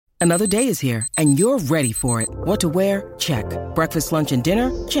Another day is here, and you're ready for it. What to wear? Check. Breakfast, lunch, and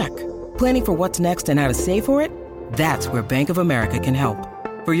dinner? Check. Planning for what's next and how to save for it? That's where Bank of America can help.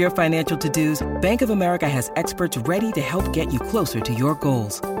 For your financial to-dos, Bank of America has experts ready to help get you closer to your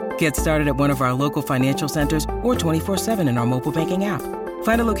goals. Get started at one of our local financial centers or 24/7 in our mobile banking app.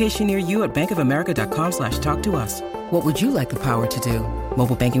 Find a location near you at bankofamerica.com/talktous. What would you like the power to do?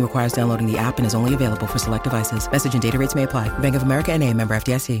 Mobile banking requires downloading the app and is only available for select devices. Message and data rates may apply. Bank of America N.A., member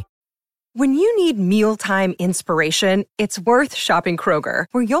FDIC. When you need mealtime inspiration, it's worth shopping Kroger,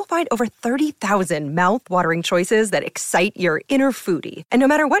 where you'll find over 30,000 mouth-watering choices that excite your inner foodie. And no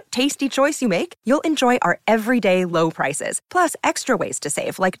matter what tasty choice you make, you'll enjoy our everyday low prices, plus extra ways to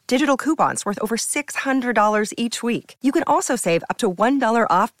save, like digital coupons worth over $600 each week. You can also save up to $1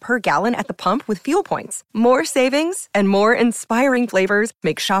 off per gallon at the pump with fuel points. More savings and more inspiring flavors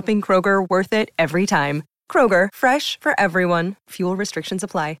make shopping Kroger worth it every time. Kroger, fresh for everyone. Fuel restrictions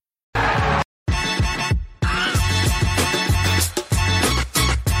apply.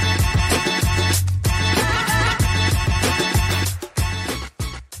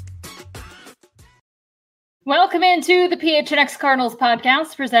 Welcome into the PHNX Cardinals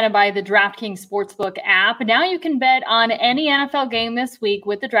podcast presented by the DraftKings Sportsbook app. Now you can bet on any NFL game this week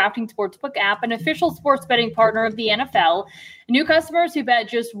with the DraftKings Sportsbook app, an official sports betting partner of the NFL. New customers who bet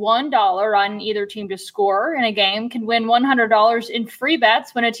just $1 on either team to score in a game can win $100 in free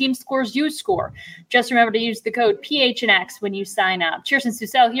bets when a team scores you score. Just remember to use the code PHNX when you sign up. Cheers and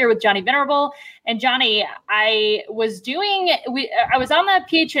Susel here with Johnny Venerable. And Johnny, I was on the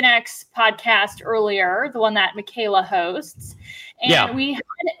PHNX podcast earlier, the one that Michaela hosts, and we had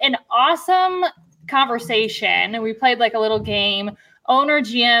an awesome conversation. And we played like a little game, owner,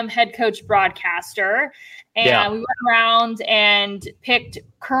 GM, head coach, broadcaster. And we went around and picked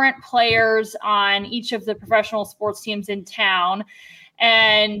current players on each of the professional sports teams in town.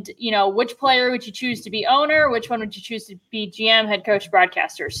 And, you know, which player would you choose to be owner? Which one would you choose to be GM, head coach,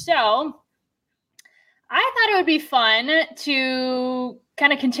 broadcaster? So I thought it would be fun to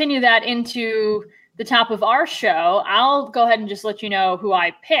kind of continue that into the top of our show. I'll go ahead and just let you know who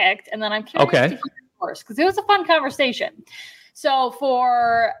I picked. And then I'm curious to hear yours, because it was a fun conversation. So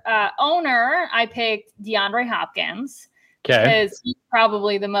for owner, I picked DeAndre Hopkins because he's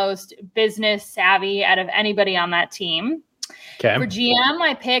probably the most business savvy out of anybody on that team. For GM,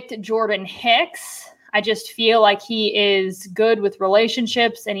 I picked Jordan Hicks. I just feel like he is good with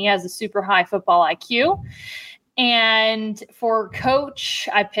relationships and he has a super high football IQ. And for coach,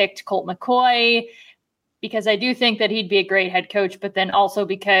 I picked Colt McCoy because I do think that he'd be a great head coach, but then also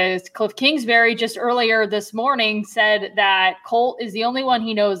because Cliff Kingsbury just earlier this morning said that Colt is the only one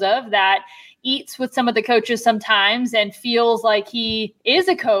he knows of that eats with some of the coaches sometimes and feels like he is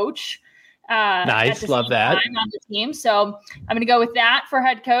a coach. Nice. Love that. On the team. So I'm going to go with that for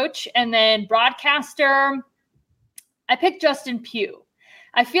head coach. And then broadcaster, I picked Justin Pugh.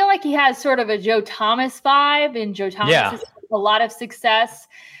 I feel like he has sort of a Joe Thomas vibe, and Joe Thomas has a lot of success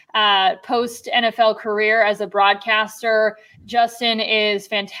post NFL career as a broadcaster. Justin is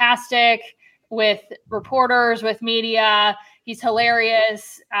fantastic with reporters, with media. He's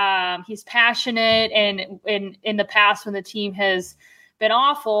hilarious. He's passionate. And in the past, when the team has been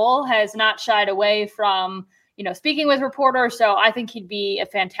awful, has not shied away from, speaking with reporters. So I think he'd be a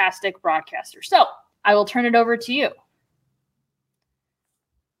fantastic broadcaster. So I will turn it over to you.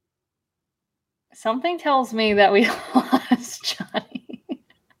 Something tells me that we lost Johnny.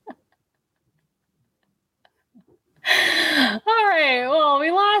 All right. Well,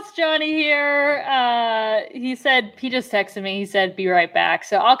 we lost Johnny here. He just texted me. He said, be right back.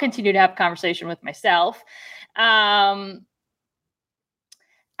 So I'll continue to have a conversation with myself. I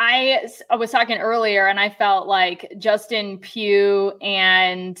was talking earlier and I felt like Justin Pugh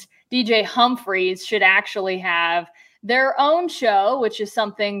and DJ Humphries should actually have their own show, which is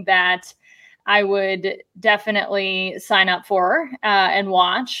something that I would definitely sign up for and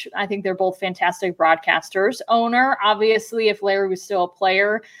watch. I think they're both fantastic broadcasters. Owner, obviously, if Larry was still a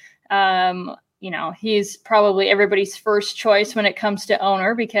player, he's probably everybody's first choice when it comes to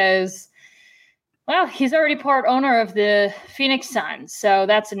owner because, well, he's already part owner of the Phoenix Suns. So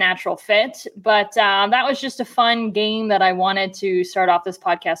that's a natural fit. But that was just a fun game that I wanted to start off this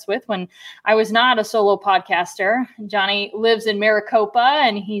podcast with when I was not a solo podcaster. Johnny lives in Maricopa,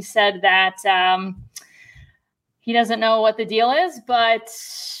 and he said that he doesn't know what the deal is, but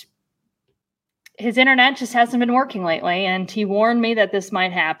his internet just hasn't been working lately. And he warned me that this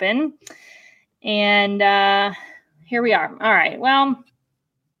might happen. And here we are. All right. Well,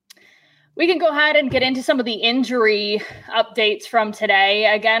 we can go ahead and get into some of the injury updates from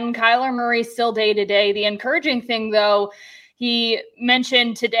today. Again, Kyler Murray still day-to-day. The encouraging thing, though, He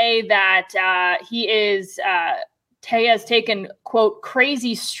mentioned today that he has taken, quote,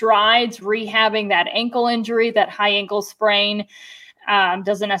 crazy strides rehabbing that ankle injury, that high ankle sprain.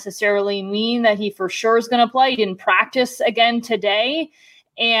 Doesn't necessarily mean that he for sure is going to play. He didn't practice again today.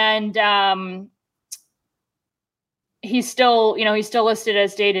 And he's still listed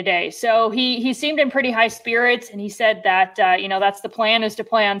as day-to-day. So he seemed in pretty high spirits, and he said that, that's the plan, is to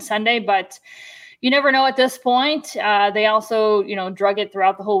play on Sunday, but you never know at this point. They also, drug it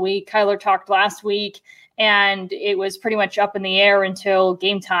throughout the whole week. Kyler talked last week, and it was pretty much up in the air until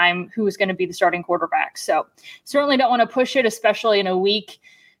game time who was going to be the starting quarterback. So certainly don't want to push it, especially in a week,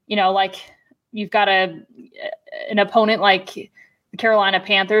 like you've got an opponent like the Carolina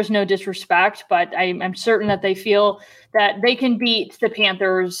Panthers, no disrespect, but I'm certain that they feel that they can beat the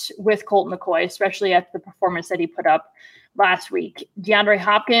Panthers with Colt McCoy, especially after the performance that he put up last week. DeAndre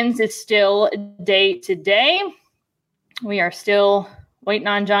Hopkins is still day-to-day. We are still waiting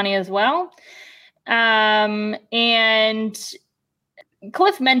on Johnny as well. And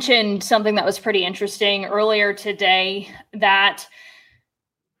Cliff mentioned something that was pretty interesting earlier today, that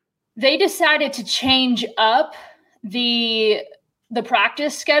they decided to change up the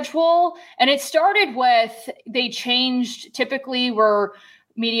practice schedule. And it started with, they changed typically where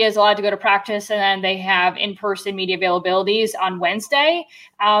media is allowed to go to practice and then they have in-person media availabilities on Wednesday.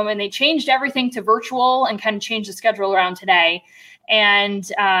 And they changed everything to virtual and kind of changed the schedule around today.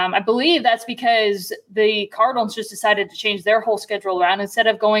 And I believe that's because the Cardinals just decided to change their whole schedule around. Instead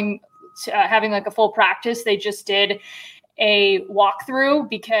of going to having like a full practice, they just did a walkthrough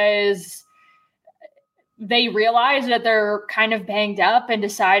because they realized that they're kind of banged up and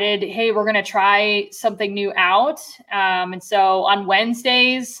decided, hey, we're going to try something new out. And so on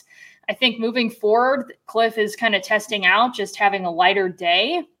Wednesdays, I think moving forward, Cliff is kind of testing out just having a lighter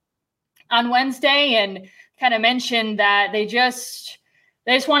day on Wednesday, and kind of mentioned that they just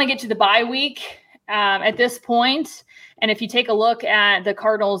want to get to the bye week at this point. And if you take a look at the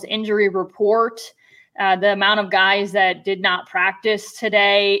Cardinals injury report, the amount of guys that did not practice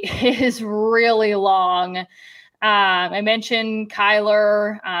today is really long. I mentioned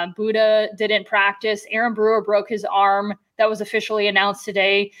Kyler, Buddha didn't practice. Aaron Brewer broke his arm. That was officially announced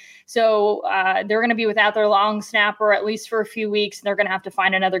today. So they're going to be without their long snapper at least for a few weeks. And they're going to have to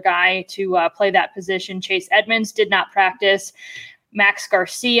find another guy to play that position. Chase Edmonds did not practice. Max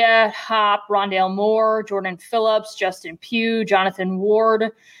Garcia, Hop, Rondale Moore, Jordan Phillips, Justin Pugh, Jonathan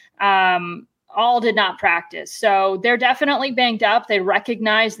Ward, all did not practice. So they're definitely banged up. They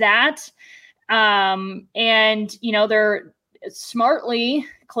recognize that. And, they're smartly,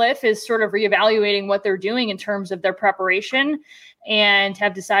 Cliff is sort of reevaluating what they're doing in terms of their preparation and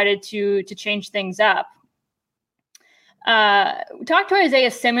have decided to change things up. We talked to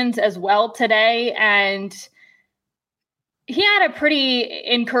Isaiah Simmons as well today, and he had a pretty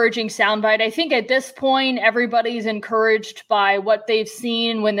encouraging soundbite. I think at this point, everybody's encouraged by what they've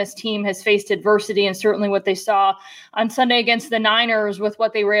seen when this team has faced adversity, and certainly what they saw on Sunday against the Niners with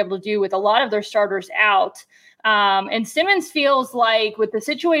what they were able to do with a lot of their starters out. And Simmons feels like with the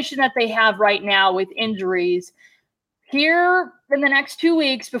situation that they have right now with injuries, here in the next 2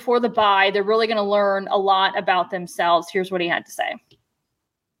 weeks before the bye, they're really going to learn a lot about themselves. Here's what he had to say.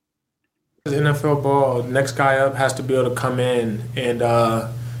 NFL ball, next guy up has to be able to come in and,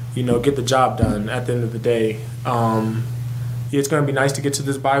 get the job done at the end of the day. It's going to be nice to get to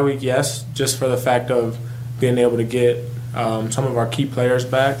this bye week, yes, just for the fact of being able to get some of our key players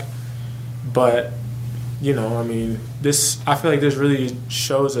back. But, I feel like this really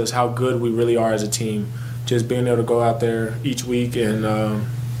shows us how good we really are as a team. Just being able to go out there each week and,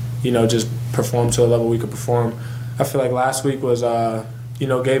 just perform to a level we could perform. I feel like last week was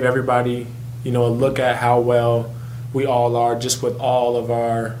gave everybody, a look at how well we all are just with all of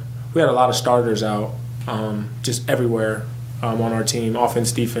we had a lot of starters out just everywhere on our team,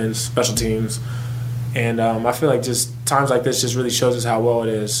 offense, defense, special teams. And I feel like just times like this just really shows us how well it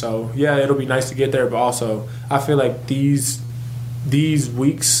is. So, yeah, it'll be nice to get there, but also I feel like these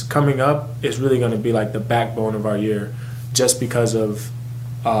weeks coming up is really going to be like the backbone of our year just because of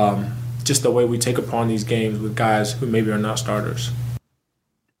just the way we take upon these games with guys who maybe are not starters.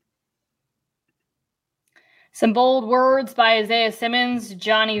 Some bold words by Isaiah Simmons.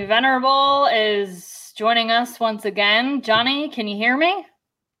 Johnny Venerable is joining us once again. Johnny, can you hear me?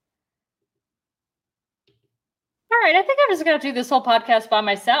 All right, I think I'm just going to do this whole podcast by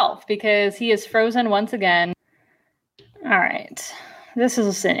myself because he is frozen once again. All right, this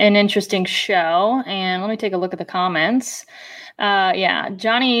is an interesting show, and let me take a look at the comments.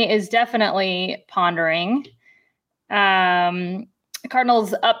 Johnny is definitely pondering.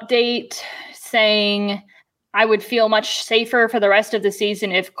 Cardinals update saying I would feel much safer for the rest of the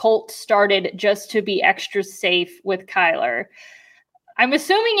season if Colt started just to be extra safe with Kyler. I'm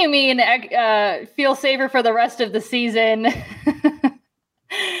assuming you mean feel safer for the rest of the season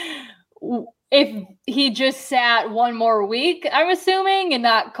if he just sat one more week, I'm assuming, and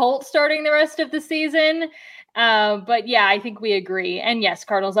not Colt starting the rest of the season. But yeah, I think we agree. And yes,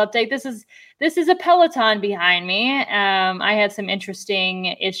 Cardinals update. This is a Peloton behind me. I had some interesting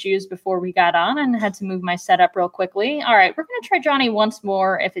issues before we got on and had to move my setup real quickly. All right, we're going to try Johnny once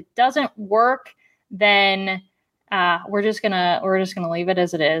more. If it doesn't work, then we're just gonna leave it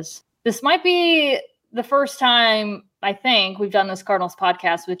as it is. This might be the first time I think we've done this Cardinals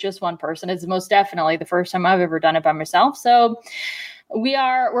podcast with just one person. It's most definitely the first time I've ever done it by myself. So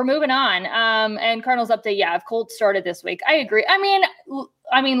we're moving on. And Cardinals update. Yeah, if Colt started this week, I agree.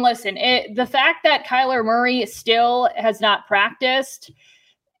 I mean, listen, the fact that Kyler Murray still has not practiced,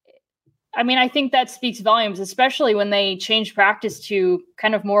 I mean, I think that speaks volumes, especially when they changed practice to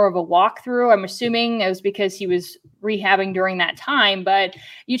kind of more of a walkthrough. I'm assuming it was because he was rehabbing during that time, but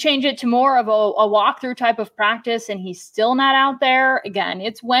you change it to more of a walkthrough type of practice and he's still not out there. Again,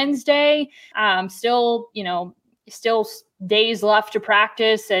 it's Wednesday, still days left to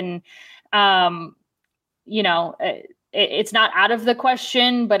practice. And, it's not out of the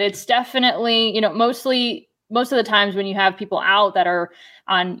question, but it's definitely, most of the times when you have people out that are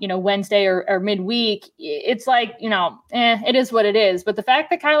on, Wednesday or midweek, it's like, it is what it is. But the fact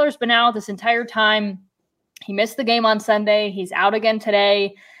that Kyler's been out this entire time, he missed the game on Sunday. He's out again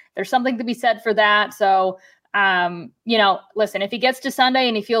today. There's something to be said for that. So, listen, if he gets to Sunday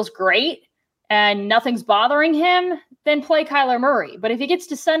and he feels great and nothing's bothering him, then play Kyler Murray. But if he gets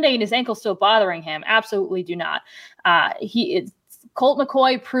to Sunday and his ankle's still bothering him, absolutely do not. Colt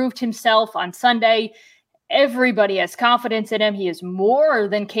McCoy proved himself on Sunday. Everybody has confidence in him. He is more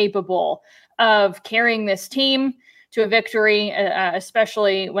than capable of carrying this team to a victory,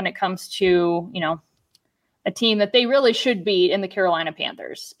 especially when it comes to, a team that they really should beat in the Carolina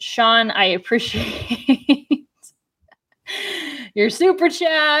Panthers. Sean, I appreciate your super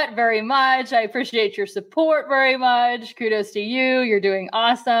chat very much. I appreciate your support very much. Kudos to you. You're doing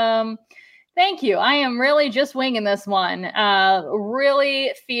awesome. Thank you. I am really just winging this one.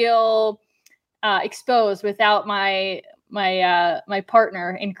 Really feel exposed without my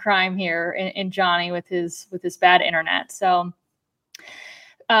partner in crime here in Johnny with his bad internet. So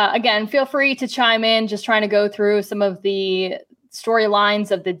again, feel free to chime in, just trying to go through some of the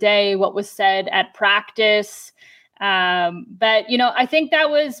storylines of the day, what was said at practice. But, I think that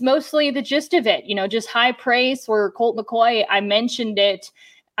was mostly the gist of it, just high praise for Colt McCoy. I mentioned it,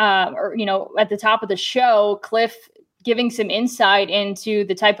 at the top of the show. Cliff giving some insight into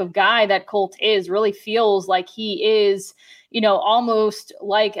the type of guy that Colt is. Really feels like he is, almost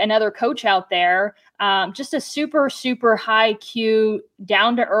like another coach out there. Just a super, super high Q,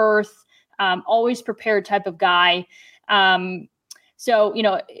 down to earth, always prepared type of guy. So,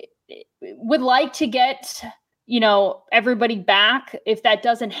 would like to get, everybody back. If that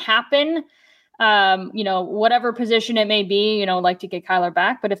doesn't happen, whatever position it may be, like to get Kyler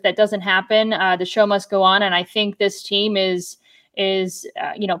back. But if that doesn't happen, the show must go on. And I think this team is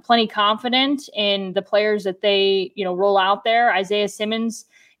plenty confident in the players that they, roll out there. Isaiah Simmons,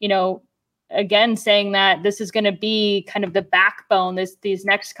 again, saying that this is going to be kind of the backbone, these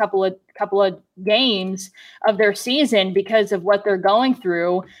next couple of games of their season because of what they're going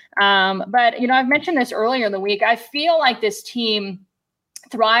through. But, I've mentioned this earlier in the week. I feel like this team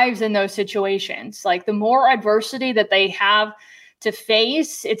thrives in those situations. Like the more adversity that they have to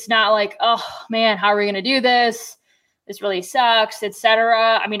face, it's not like, oh man, how are we going to do this? This really sucks,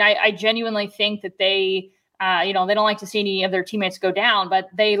 etc. I mean, I genuinely think that they don't like to see any of their teammates go down, but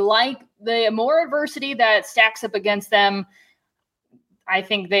they like the more adversity that stacks up against them. I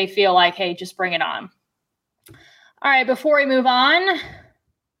think they feel like, hey, just bring it on. All right, before we move on,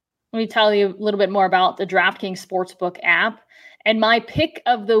 let me tell you a little bit more about the DraftKings Sportsbook app and my pick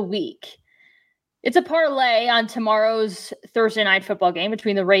of the week. It's a parlay on tomorrow's Thursday night football game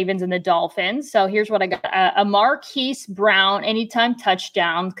between the Ravens and the Dolphins. So here's what I got. A Marquise Brown anytime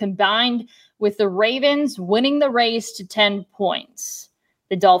touchdown combined with the Ravens winning the race to 10 points.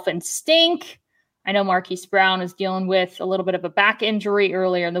 The Dolphins stink. I know Marquise Brown is dealing with a little bit of a back injury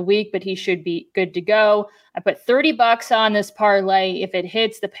earlier in the week, but he should be good to go. I put $30 on this parlay. If it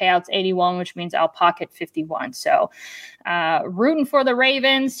hits, the payout's 81, which means I'll pocket 51. So rooting for the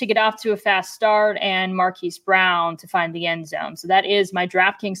Ravens to get off to a fast start and Marquise Brown to find the end zone. So that is my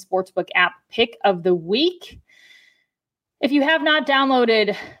DraftKings Sportsbook app pick of the week. If you have not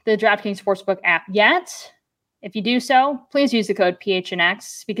downloaded the DraftKings Sportsbook app yet, if you do so, please use the code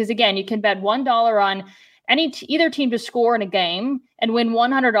PHNX because, again, you can bet $1 on either team to score in a game and win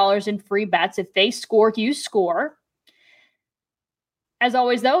 $100 in free bets. If they score, you score. As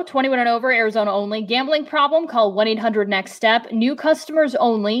always, though, 21 and over, Arizona only. Gambling problem? Call 1-800-NEXT-STEP. New customers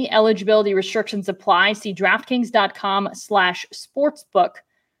only. Eligibility restrictions apply. See DraftKings.com/sportsbook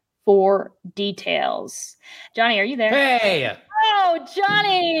for details. Johnny, are you there? Hey! Oh,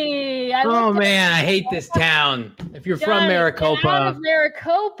 Johnny! Man, I hate this town. If you're from Maricopa. Get out of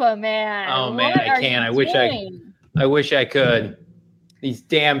Maricopa, man. Oh, man, I can't. I wish I could. These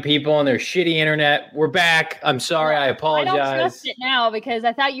damn people and their shitty internet. We're back. I'm sorry. I apologize. I don't trust it now because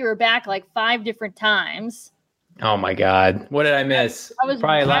I thought you were back like 5 different times. Oh, my God. What did I miss?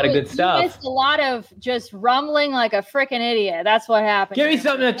 Probably a lot of good stuff. You missed a lot of just rumbling like a freaking idiot. That's what happened. Give me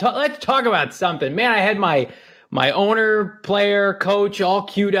something to talk. Let's talk about something. Man, I had my owner, player, coach all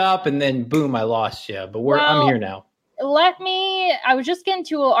queued up, and then, boom, I lost you. But I'm here now. I was just getting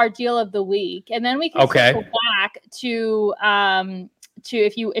to our deal of the week, and then we can go back to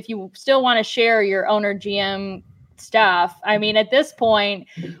if you still want to share your owner GM stuff. I mean, at this point,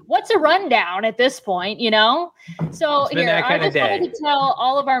 what's a rundown at this point, So here, I just wanted to tell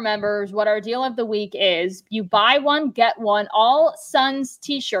all of our members what our deal of the week is. You buy one, get one, all Suns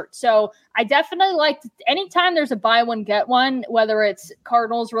t-shirts. So I definitely anytime there's a buy one, get one, whether it's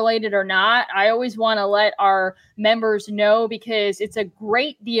Cardinals related or not, I always want to let our members know because it's a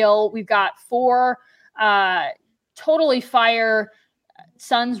great deal. We've got 4 totally fire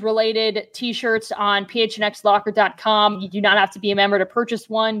Suns related t-shirts on phnxlocker.com. You do not have to be a member to purchase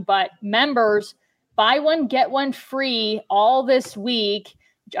one, but members buy one, get one free all this week,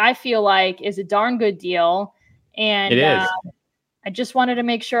 which I feel like is a darn good deal. And it is. I just wanted to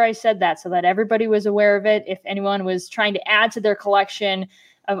make sure I said that so that everybody was aware of it. If anyone was trying to add to their collection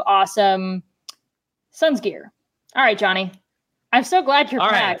of awesome Suns gear. All right, Johnny. I'm so glad you're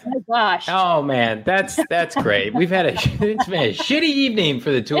back. Right. Oh my gosh. Oh man, that's great. It's been a shitty evening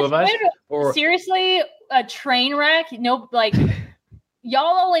for the two of us. Seriously, a train wreck. Y'all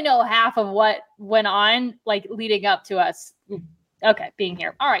only know half of what went on, leading up to us. Okay, being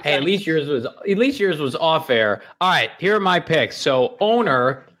here. All right. Hey, at least yours was off air. All right, here are my picks. So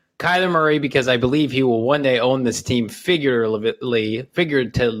owner Kyler Murray, because I believe he will one day own this team figuratively.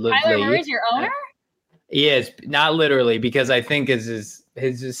 Kyler Murray's your owner? He is, not literally, because I think as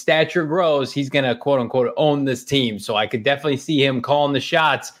his stature grows, he's going to, quote unquote, own this team. So I could definitely see him calling the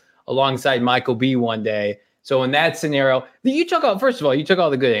shots alongside Michael B one day. So in that scenario, you took all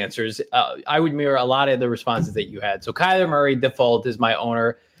the good answers. I would mirror a lot of the responses that you had. So Kyler Murray, default, is my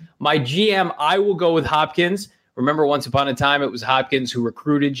owner. My GM, I will go with Hopkins. Remember, once upon a time, it was Hopkins who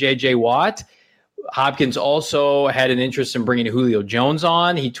recruited J.J. Watt. Hopkins also had an interest in bringing Julio Jones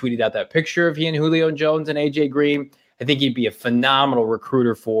on. He tweeted out that picture of he and Julio Jones and A.J. Green. I think he'd be a phenomenal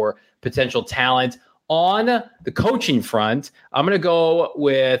recruiter for potential talent. On the coaching front, I'm going to go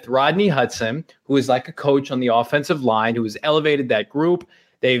with Rodney Hudson, who is like a coach on the offensive line, who has elevated that group.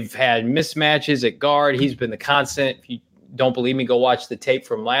 They've had mismatches at guard. He's been the constant. If you don't believe me, go watch the tape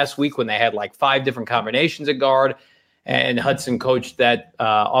from last week when they had 5 different combinations at guard. And Hudson coached that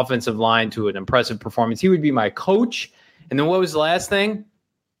offensive line to an impressive performance. He would be my coach. And then what was the last thing?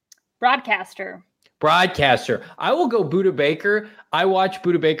 Broadcaster. I will go Budda Baker. I watch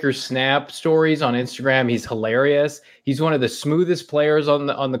Budda Baker's snap stories on Instagram. He's hilarious. He's one of the smoothest players on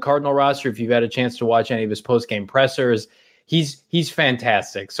the Cardinal roster. If you've had a chance to watch any of his post-game pressers, he's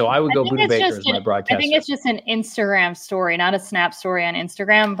fantastic. So I would go Budda Baker as my broadcaster. I think it's just an Instagram story, not a snap story on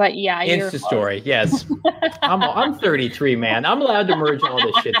Instagram. But yeah, Insta story. Yes, I'm 33, man. I'm allowed to merge all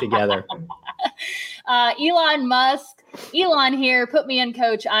this shit together. Elon Musk. Elon here. Put me in,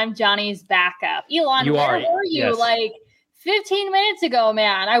 coach. I'm Johnny's backup. Elon, where were you? Yes. 15 minutes ago,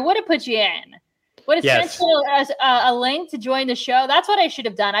 man. I would have put you in. Would have sent you a link to join the show. That's what I should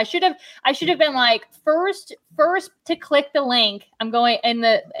have done. I should have been first to click the link. I'm going in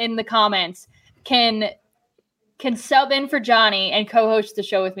the comments. Can sub in for Johnny and co-host the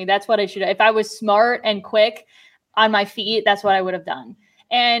show with me. That's what I should have. If I was smart and quick on my feet, that's what I would have done.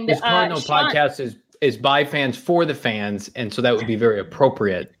 And this Cardinal podcast is by fans for the fans, and so that would be very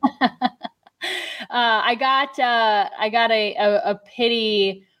appropriate. I got a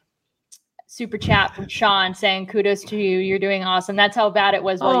pity super chat from Sean saying kudos to you. You're doing awesome. That's how bad it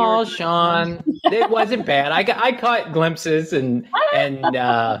was. Sean, it wasn't bad. I caught glimpses and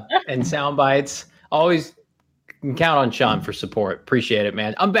sound bites. Always can count on Sean for support. Appreciate it,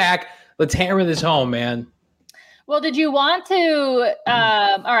 man. I'm back. Let's hammer this home, man. Well, did you want to?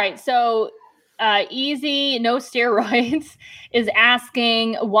 All right. So Easy No Steroids is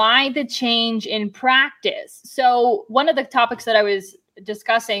asking why the change in practice. So one of the topics that I was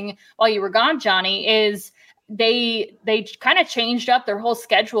discussing while you were gone, Johnny, is they kind of changed up their whole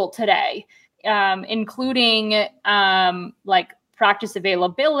schedule today, including like practice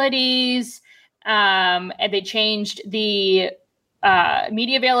availabilities. And they changed the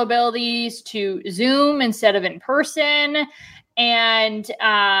media availabilities to Zoom instead of in person. And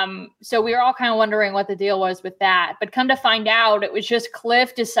so we were all kind of wondering what the deal was with that. But come to find out, it was just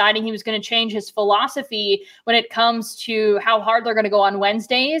Cliff deciding he was going to change his philosophy when it comes to how hard they're going to go on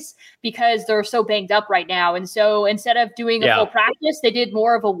Wednesdays because they're so banged up right now. And so instead of doing a full practice, they did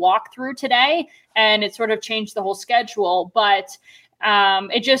more of a walkthrough today, and it sort of changed the whole schedule. But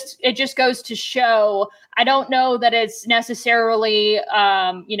it just goes to show, I don't know that it's necessarily,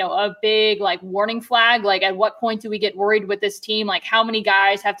 a big like warning flag. Like at what point do we get worried with this team? Like how many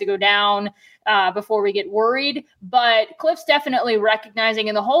guys have to go down before we get worried? But Cliff's definitely recognizing,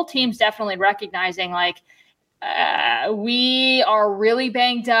 and the whole team's definitely recognizing, like, we are really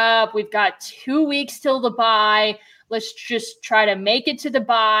banged up. We've got 2 weeks till the bye. Let's just try to make it to the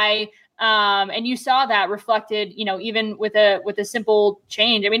bye. And you saw that reflected, even with a simple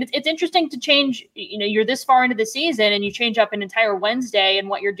change. I mean, it's interesting to change, you're this far into the season and you change up an entire Wednesday and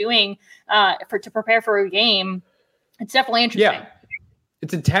what you're doing to prepare for a game. It's definitely interesting.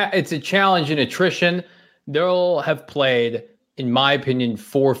 Yeah, it's a challenge in attrition. They'll have played, in my opinion,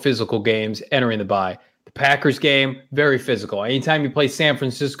 4 physical games entering the bye. The Packers game, very physical. Anytime you play San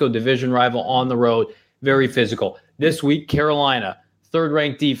Francisco, division rival on the road, very physical. This week, Carolina,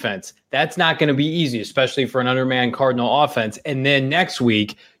 third-ranked defense. That's not going to be easy, especially for an undermanned Cardinal offense. And then next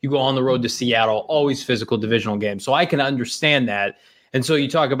week, you go on the road to Seattle, always physical divisional game. So I can understand that. And so you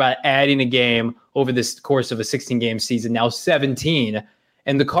talk about adding a game over this course of a 16-game season, now 17.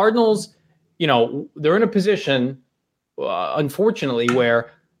 And the Cardinals, they're in a position, unfortunately,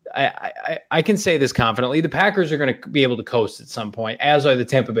 where I can say this confidently. The Packers are going to be able to coast at some point, as are the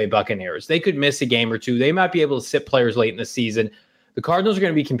Tampa Bay Buccaneers. They could miss a game or two. They might be able to sit players late in the season. The Cardinals are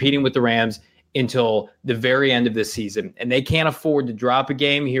going to be competing with the Rams until the very end of this season, and they can't afford to drop a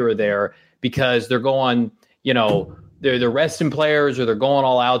game here or there because they're going, they're resting players or they're going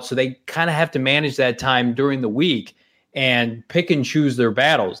all out. So they kind of have to manage that time during the week and pick and choose their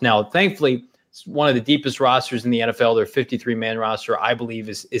battles. Now, thankfully, it's one of the deepest rosters in the NFL. Their 53-man roster, I believe,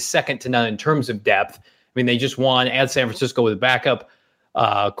 is second to none in terms of depth. I mean, they just won at San Francisco with a backup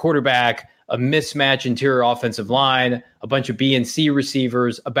quarterback, a mismatch interior offensive line, a bunch of B and C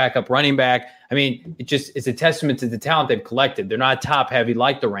receivers, a backup running back. I mean, it's a testament to the talent they've collected. They're not top heavy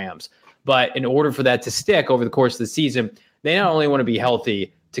like the Rams, but in order for that to stick over the course of the season, they not only want to be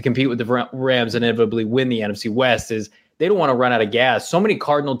healthy to compete with the Rams and inevitably win the NFC West, is they don't want to run out of gas. So many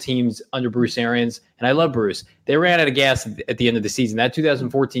Cardinal teams under Bruce Arians, and I love Bruce, they ran out of gas at the end of the season. That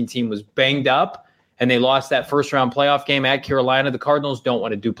 2014 team was banged up, and they lost that first-round playoff game at Carolina. The Cardinals don't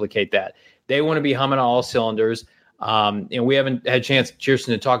want to duplicate that. They want to be humming on all cylinders. And we haven't had a chance,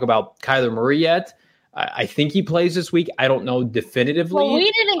 Kirsten, to talk about Kyler Murray yet. I think he plays this week. I don't know definitively. Well,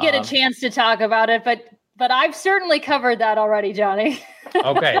 we didn't get a chance to talk about it, but I've certainly covered that already, Johnny.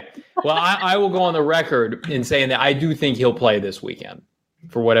 Okay. Well, I will go on the record in saying that I do think he'll play this weekend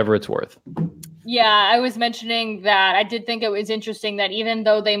for whatever it's worth. Yeah, I was mentioning that I did think it was interesting that even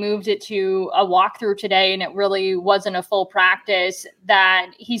though they moved it to a walkthrough today and it really wasn't a full practice, that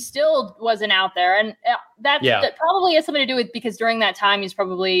he still wasn't out there. And that probably has something to do with because during that time he's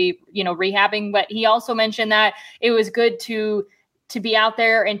probably, rehabbing. But he also mentioned that it was good to be out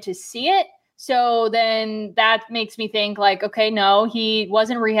there and to see it. So then that makes me think like, okay, no, he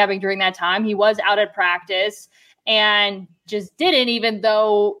wasn't rehabbing during that time. He was out at practice and just didn't, even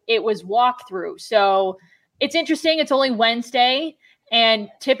though it was walkthrough. So it's interesting. It's only Wednesday. And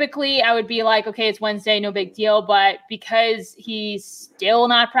typically I would be like, okay, it's Wednesday, no big deal. But because he's still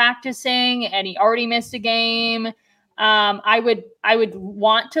not practicing and he already missed a game, I would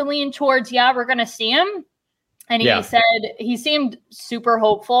want to lean towards, we're going to see him. And he said he seemed super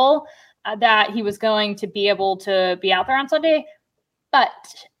hopeful that he was going to be able to be out there on Sunday. But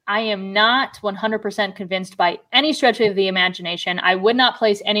I am not 100% convinced by any stretch of the imagination. I would not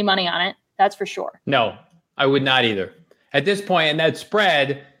place any money on it. That's for sure. No, I would not either. At this point, and that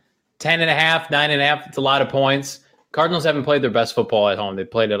spread, 10.5, 9.5, it's a lot of points. Cardinals haven't played their best football at home. They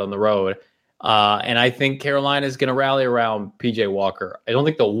played it on the road. And I think Carolina is going to rally around P.J. Walker. I don't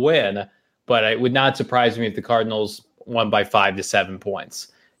think they'll win, but it would not surprise me if the Cardinals won by 5 to 7 points.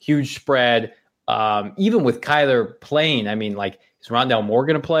 Huge spread. Even with Kyler playing, I mean, like, is Rondale Moore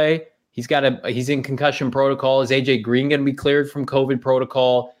going to play? He's in concussion protocol. Is AJ Green going to be cleared from COVID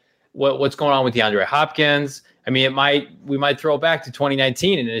protocol? What's going on with DeAndre Hopkins? I mean, we might throw it back to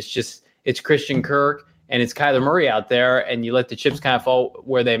 2019 and it's Christian Kirk and it's Kyler Murray out there and you let the chips kind of fall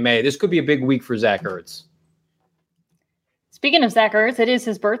where they may. This could be a big week for Zach Ertz. Speaking of Zach Ertz, it is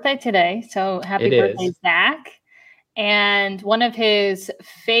his birthday today. So happy birthday, Zach. And one of his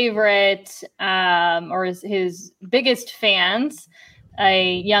favorite or his biggest fans,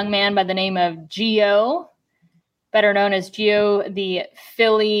 a young man by the name of Gio, better known as Gio, the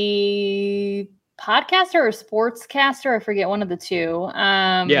Philly podcaster or sportscaster. I forget, one of the two.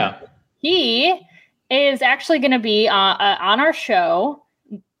 He is actually going to be on our show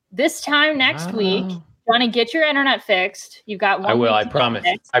this time next week. Johnny, get your internet fixed. You've got 1 week. I will. I promise.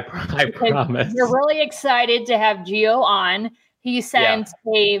 I promise. You're really excited to have Gio on. He sent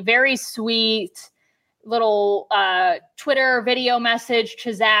a very sweet little Twitter video message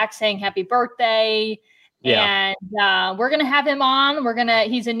to Zach saying happy birthday. Yeah. And we're going to have him on.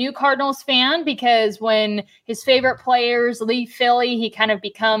 He's a new Cardinals fan because when his favorite players leave Philly, he kind of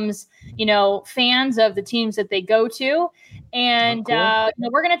becomes, fans of the teams that they go to. And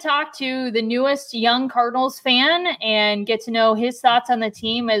we're going to talk to the newest young Cardinals fan and get to know his thoughts on the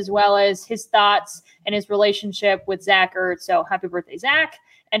team as well as his thoughts and his relationship with Zach Ertz. So happy birthday, Zach.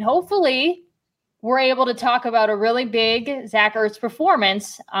 And hopefully we're able to talk about a really big Zach Ertz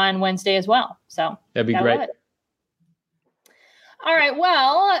performance on Wednesday as well. So that'd be great. All right.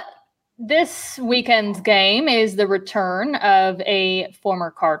 Well, this weekend's game is the return of a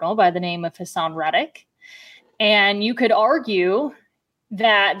former Cardinal by the name of Haason Reddick. And you could argue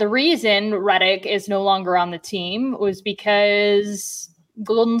that the reason Reddick is no longer on the team was because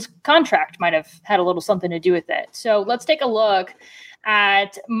Golden's contract might have had a little something to do with it. So let's take a look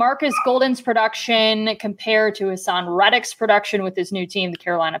at Marcus Golden's production compared to Haason Reddick's production with his new team, the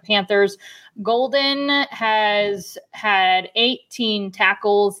Carolina Panthers. Golden has had 18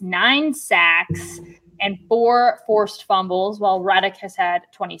 tackles, 9 sacks, and 4 forced fumbles, while Reddick has had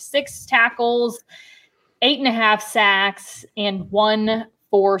 26 tackles, 8.5 sacks, and 1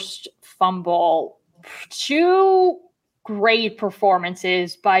 forced fumble. 2 great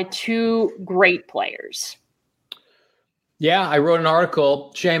performances by 2 great players. Yeah, I wrote an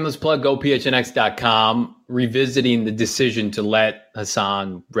article, shameless plug, gophnx.com, revisiting the decision to let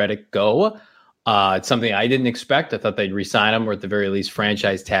Haason Reddick go. It's something I didn't expect. I thought they'd re-sign him or at the very least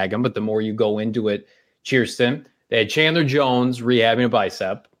franchise tag him. But the more you go into it, Cheerston, they had Chandler Jones rehabbing a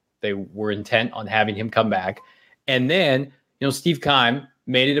bicep. They were intent on having him come back. And then, Steve Keim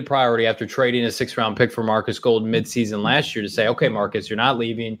made it a priority after trading a 6th-round pick for Marcus Golden midseason last year to say, okay, Marcus, you're not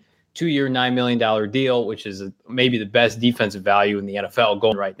leaving. 2-year, $9 million deal, which is maybe the best defensive value in the NFL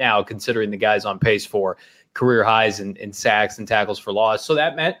going right now, considering the guy's on pace for career highs in sacks and tackles for loss. So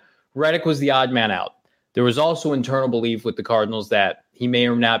that meant Reddick was the odd man out. There was also internal belief with the Cardinals that he may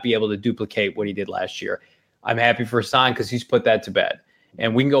or not be able to duplicate what he did last year. I'm happy for Haason because he's put that to bed.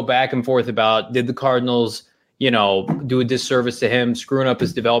 And we can go back and forth about, did the Cardinals, do a disservice to him, screwing up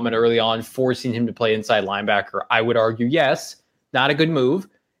his development early on, forcing him to play inside linebacker? I would argue, yes, not a good move.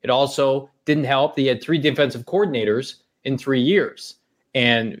 It also didn't help that he had 3 defensive coordinators in 3 years.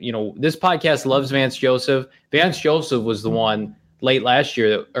 And, this podcast loves Vance Joseph. Vance Joseph was the one late last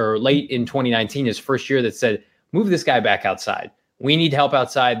year or late in 2019, his first year, that said, move this guy back outside. We need help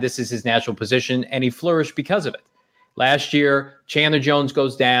outside. This is his natural position. And he flourished because of it. Last year, Chandler Jones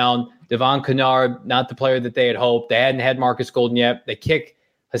goes down. Devon Kennard, not the player that they had hoped. They hadn't had Marcus Golden yet. They kick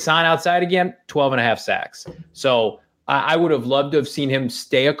Haason outside again, 12.5 sacks. So I would have loved to have seen him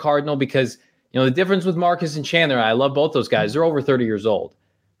stay a Cardinal because, the difference with Marcus and Chandler, I love both those guys. They're over 30 years old.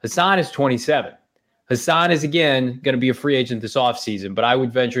 Haason is 27. Haason is, again, going to be a free agent this offseason, but I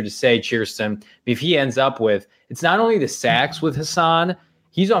would venture to say, Cheerston, if he ends up with, it's not only the sacks with Haason,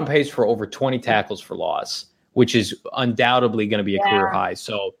 he's on pace for over 20 tackles for loss, which is undoubtedly going to be a career high.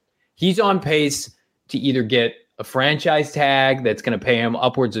 So he's on pace to either get a franchise tag that's going to pay him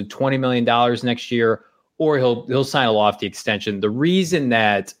upwards of $20 million next year, or he'll sign a lofty extension. The reason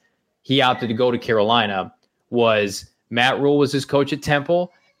that he opted to go to Carolina was Matt Rule was his coach at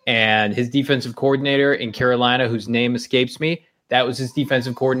Temple, and his defensive coordinator in Carolina, whose name escapes me, that was his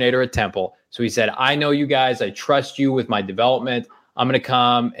defensive coordinator at Temple. So he said, I know you guys. I trust you with my development. I'm going to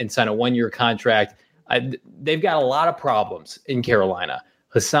come and sign a 1-year contract. They've got a lot of problems in Carolina.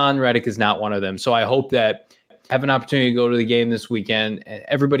 Haason Reddick is not one of them. So I hope that I have an opportunity to go to the game this weekend. And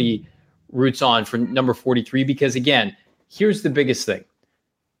everybody roots on for number 43 because, again, here's the biggest thing.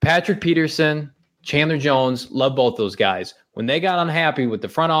 Patrick Peterson, Chandler Jones, love both those guys. When they got unhappy with the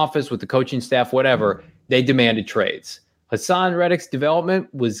front office, with the coaching staff, whatever, they demanded trades. Haason Reddick's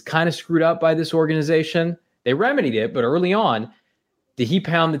development was kind of screwed up by this organization. They remedied it, but early on, did he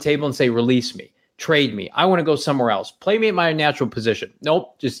pound the table and say, release me, trade me, I want to go somewhere else, play me at my natural position?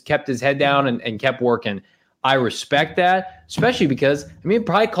 Nope, just kept his head down and kept working. I respect that, especially because, it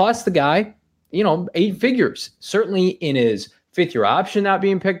probably cost the guy 8 figures, certainly in his 5th-year option not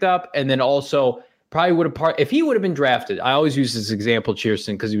being picked up. And then also probably would have if he would have been drafted. I always use this example,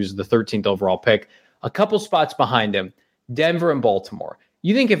 Cheerson, because he was the 13th overall pick, a couple spots behind him, Denver and Baltimore.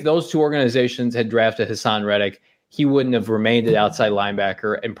 You think if those two organizations had drafted Haason Reddick, he wouldn't have remained an outside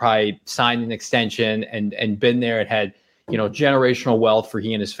linebacker and probably signed an extension and been there and had, generational wealth for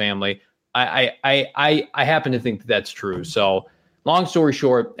he and his family. I happen to think that that's true. So long story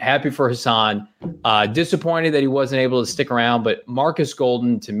short, happy for Haason. Disappointed that he wasn't able to stick around, but Marcus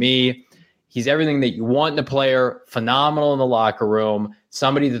Golden, to me, he's everything that you want in a player, phenomenal in the locker room,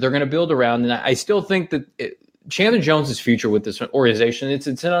 somebody that they're going to build around. And I still think that Chandler Jones' future with this organization, it's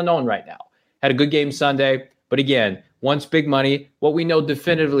an unknown right now. Had a good game Sunday, but again, once big money, what we know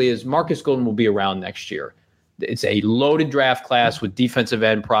definitively is Marcus Golden will be around next year. It's a loaded draft class with defensive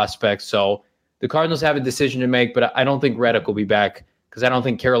end prospects. So the Cardinals have a decision to make, but I don't think Reddick will be back because I don't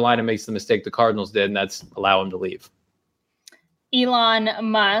think Carolina makes the mistake the Cardinals did, and that's allow him to leave. Elon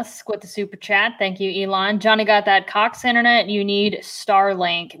Musk with the super chat. Thank you, Elon. Johnny got that Cox internet. You need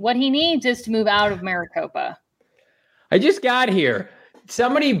Starlink. What he needs is to move out of Maricopa. I just got here.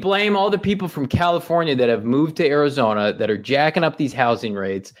 Somebody blame all the people from California that have moved to Arizona that are jacking up these housing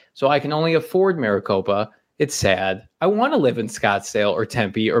rates so I can only afford Maricopa. It's sad. I want to live in Scottsdale or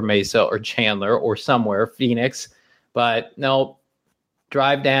Tempe or Mesa or Chandler or somewhere, Phoenix. But no,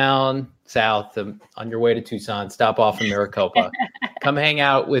 drive down south on your way to Tucson, stop off in Maricopa. Come hang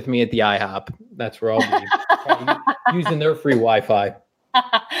out with me at the IHOP. That's where I'll be using their free Wi-Fi.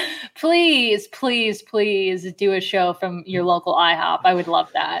 Please do a show from your local IHOP. I would love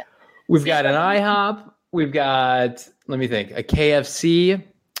that. We've got an IHOP. We've got, let me think, a KFC.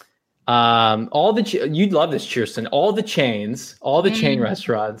 You'd love this, Cheerson. All the chains, all the chain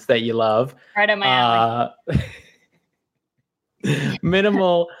restaurants that you love. Right on my alley.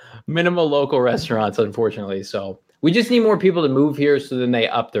 Minimal local restaurants, unfortunately. So we just need more people to move here so then they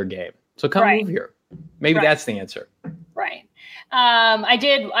up their game. So come move here. Maybe that's the answer. Right. I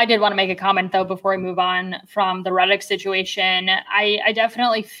did want to make a comment though before we move on from the Reddick situation. I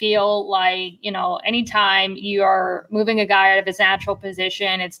definitely feel like, anytime you are moving a guy out of his natural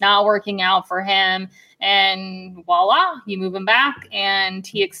position, it's not working out for him, and voila, you move him back and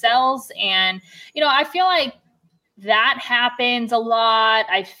he excels. And, I feel like that happens a lot.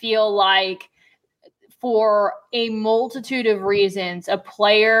 I feel like for a multitude of reasons, a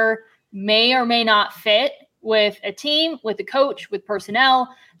player may or may not fit with a team, with a coach, with personnel.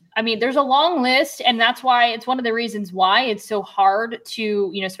 I mean, there's a long list, and that's why it's one of the reasons why it's so hard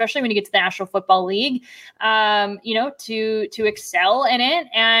to, especially when you get to the National Football League, to excel in it.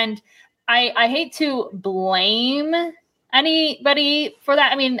 And I hate to blame anybody for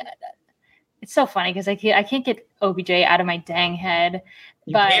that. I mean, it's so funny because I can't get OBJ out of my dang head.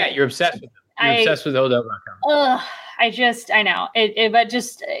 You can't. You're obsessed with him. You're obsessed with Odell Beckham. I know but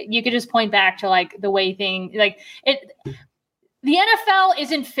you could just point back to like the way the NFL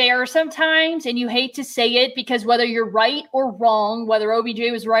isn't fair sometimes, and you hate to say it because whether you're right or wrong, whether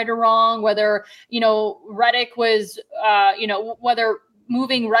OBJ was right or wrong, whether, Reddick was, whether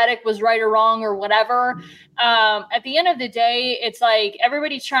moving Reddick was right or wrong or whatever, at the end of the day, it's like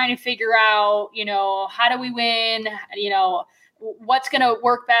everybody's trying to figure out, how do we win? What's going to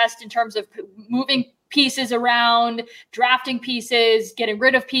work best in terms of moving pieces around, drafting pieces, getting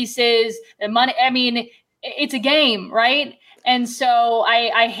rid of pieces, and money. I mean, it's a game, right? And so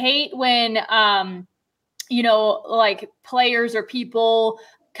I hate when, like players or people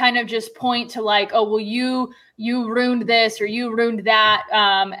kind of just point to like, oh, well, you ruined this or you ruined that.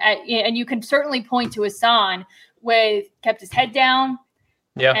 And you can certainly point to Haason kept his head down.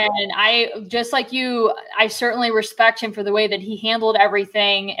 Yeah. And I, just like you, I certainly respect him for the way that he handled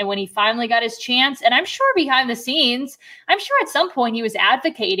everything. And when he finally got his chance, and I'm sure behind the scenes, I'm sure at some point he was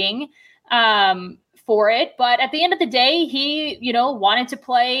advocating for it. But at the end of the day, he, wanted to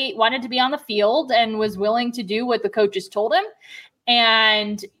be on the field and was willing to do what the coaches told him.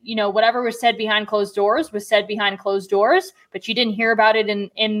 And, whatever was said behind closed doors was said behind closed doors, but you didn't hear about it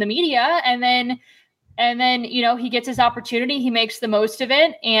in the media. And then, he gets his opportunity, he makes the most of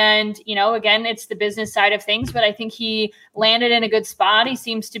it. And, again, it's the business side of things, but I think he landed in a good spot. He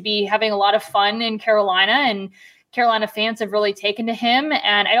seems to be having a lot of fun in Carolina, and Carolina fans have really taken to him.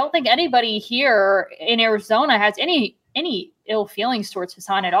 And I don't think anybody here in Arizona has any ill feelings towards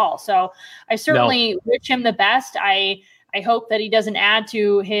Haason at all. So I certainly wish him the best. I hope that he doesn't add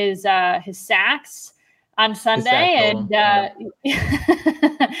to his sacks on Sunday. The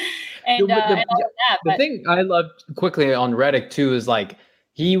thing I love quickly on Reddick too is like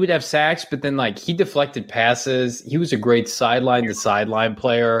he would have sacks, but then like he deflected passes. He was a great sideline to sideline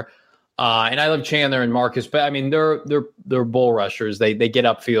player. And I love Chandler and Marcus, but I mean, they're bull rushers. They get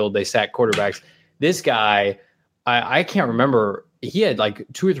upfield, they sack quarterbacks. This guy, I can't remember. He had like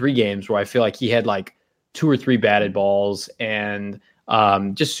 2 or 3 games where I feel like he had like 2 or 3 batted balls and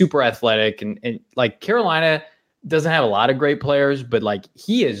just super athletic. And like Carolina doesn't have a lot of great players, but like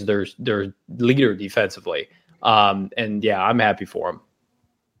he is their leader defensively. And yeah, I'm happy for him.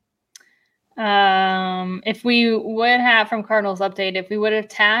 If we would have from Cardinals update, if we would have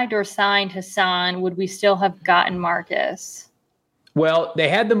tagged or signed Hassan, would we still have gotten Marcus? Well, they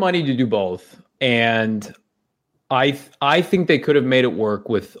had the money to do both. And I think they could have made it work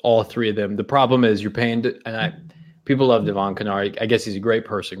with all 3 of them. The problem is you're paying, people love Devon Kennard. I guess he's a great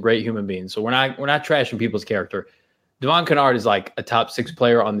person, great human being. So we're not trashing people's character. Devon Kennard is like a top 6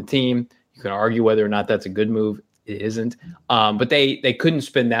 player on the team. You can argue whether or not that's a good move. It isn't. But they couldn't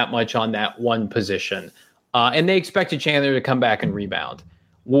spend that much on that one position. And they expected Chandler to come back and rebound.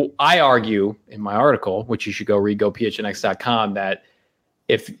 Well, I argue in my article, which you should go read, gophnx.com, that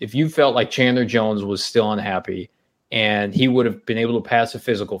if you felt like Chandler Jones was still unhappy and he would have been able to pass a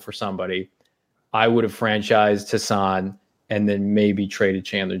physical for somebody, I would have franchised Hassan and then maybe traded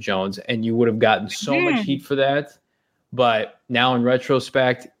Chandler Jones. And you would have gotten so much heat for that. But now in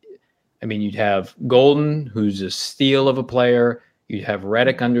retrospect, I mean, you'd have Golden, who's a steal of a player. You'd have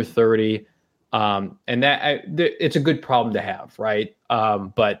Reddick under 30. And it's a good problem to have, right?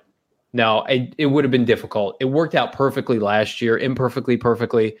 But no, it would have been difficult. It worked out perfectly last year, imperfectly,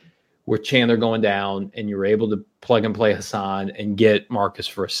 perfectly, with Chandler going down, and you were able to plug and play Hassan and get Marcus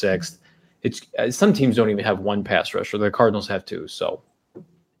for a 6th. It's some teams don't even have 1 pass rusher. The Cardinals have 2. So I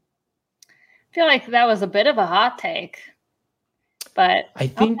feel like that was a bit of a hot take, but I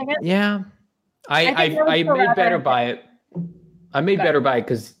think yeah, I made better by it. I made better by it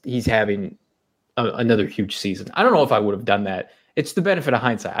because he's having another huge season. I don't know if I would have done that. It's the benefit of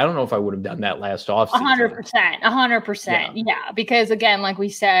hindsight. I don't know if I would have done that last offseason. 100%. Yeah. Because again, like we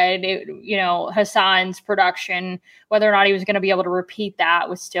said, Hassan's production, whether or not he was going to be able to repeat that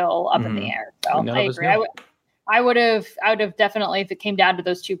was still up in the air. So I agree. I would have definitely, if it came down to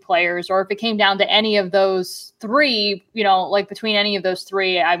those 2 players, or if it came down to any of those 3, like between any of those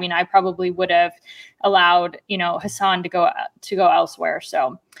 3, I mean, I probably would have allowed, Hassan to go elsewhere.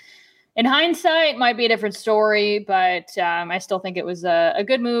 So in hindsight, might be a different story, but I still think it was a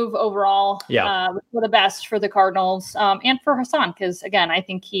good move overall. Yeah, for the best for the Cardinals and for Hassan, because again, I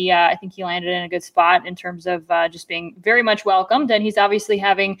think he landed in a good spot in terms of just being very much welcomed, and he's obviously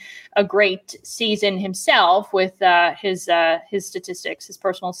having a great season himself with his statistics, his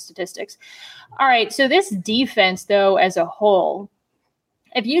personal statistics. All right, so this defense, though, as a whole,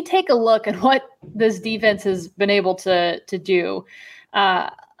 if you take a look at what this defense has been able to do.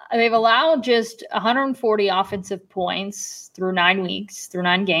 They've allowed just 140 offensive points through 9 weeks, through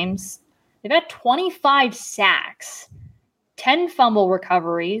 9 games. They've had 25 sacks, 10 fumble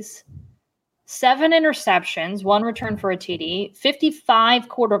recoveries, 7 interceptions, 1 return for a TD, 55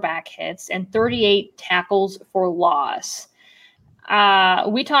 quarterback hits, and 38 tackles for loss.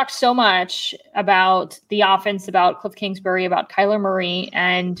 We talked so much about the offense, about Cliff Kingsbury, about Kyler Murray,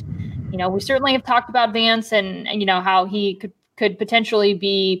 and we certainly have talked about Vance and how he could potentially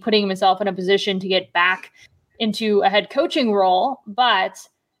be putting himself in a position to get back into a head coaching role. But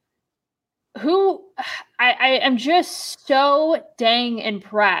I am just so dang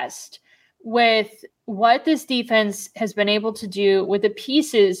impressed with what this defense has been able to do with the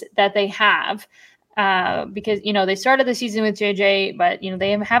pieces that they have. Because, they started the season with JJ, but, they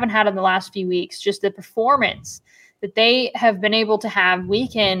haven't had in the last few weeks, just the performance that they have been able to have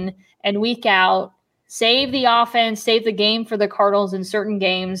week in and week out, save the offense, save the game for the Cardinals in certain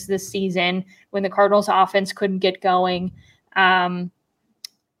games this season when the Cardinals offense couldn't get going.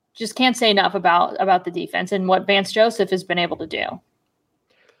 Just can't say enough about the defense and what Vance Joseph has been able to do.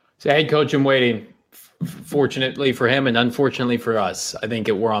 So head coach in waiting, fortunately for him and unfortunately for us. I think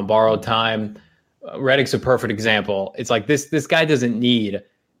we're on borrowed time. Reddick's a perfect example. It's like this guy doesn't need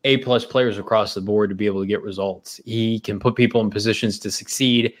A-plus players across the board to be able to get results. He can put people in positions to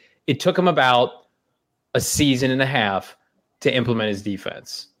succeed. It took him about a season and a half to implement his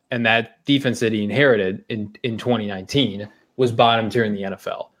defense. And that defense that he inherited in 2019 was bottom tier in the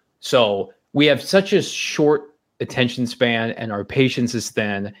NFL. So we have such a short attention span and our patience is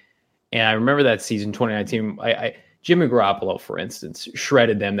thin. And I remember that season, 2019, Jimmy Garoppolo, for instance,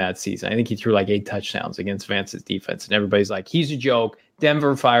 shredded them that season. I think he threw like 8 touchdowns against Vance's defense. And everybody's like, he's a joke.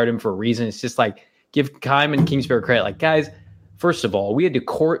 Denver fired him for a reason. It's just like, give Keim and Kingsbury credit. Like, guys, first of all, we had to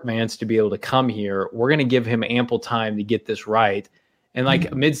court Vance to be able to come here. We're going to give him ample time to get this right. And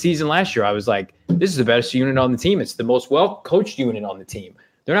like mid-season last year, I was like, this is the best unit on the team. It's the most well-coached unit on the team.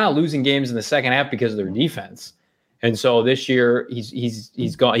 they're not losing games in the second half because of their defense. And so this year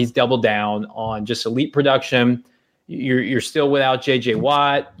he's doubled down on just elite production. You're still without JJ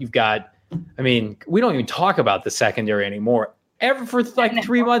Watt. You've got, I mean, we don't even talk about the secondary anymore. For like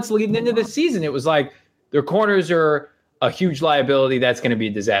 3 months leading into the season, it was like their corners are a huge liability. That's going to be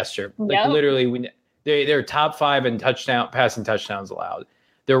a disaster. Like literally, they're top 5 in passing touchdowns allowed.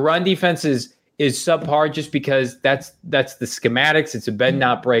 Their run defense is subpar just because that's the schematics. It's a bend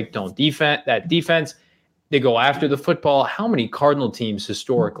not break, don't defense. That defense, they go after the football. How many Cardinal teams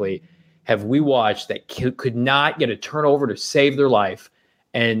historically have we watched that could not get a turnover to save their life?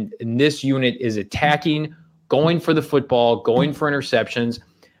 And this unit is attacking, going for the football, going for interceptions.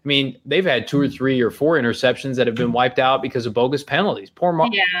 I mean, they've had 2 or 3 or 4 interceptions that have been wiped out because of bogus penalties. Poor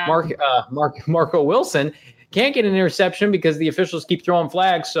Marco Wilson can't get an interception because the officials keep throwing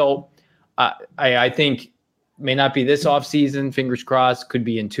flags. So I think may not be this offseason, fingers crossed, could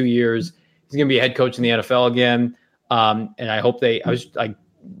be in 2 years. He's going to be a head coach in the NFL again. And I hope I was like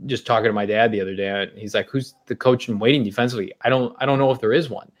just talking to my dad the other day, and he's like, who's the coach in waiting defensively? I don't know if there is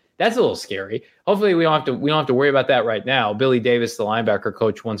one. That's a little scary. Hopefully we don't have to worry about that right now. Billy Davis, the linebacker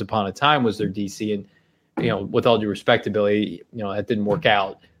coach once upon a time, was their DC, and with all due respect to Billy, that didn't work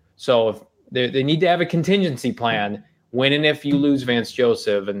out. So if they need to have a contingency plan when and if you lose Vance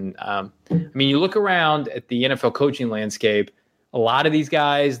Joseph. And I mean, you look around at the NFL coaching landscape, a lot of these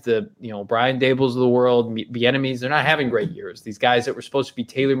guys, the Brian Dabolls of the world, Bieniemys, they're not having great years. These guys that were supposed to be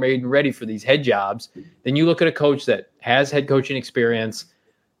tailor-made and ready for these head jobs. Then you look at a coach that has head coaching experience,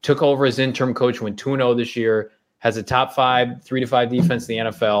 took over as interim coach, went 2-0 this year, has a top 5, 3 to 5 defense in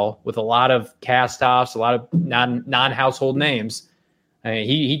the NFL with a lot of cast-offs, a lot of non-household names. I mean,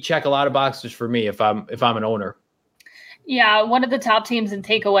 he check a lot of boxes for me if I'm an owner. Yeah, one of the top teams in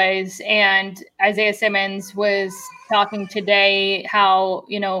takeaways, and Isaiah Simmons was talking today how,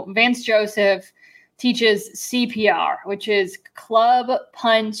 Vance Joseph teaches CPR, which is club,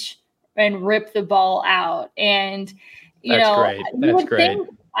 punch, and rip the ball out. And, That's great. That's great.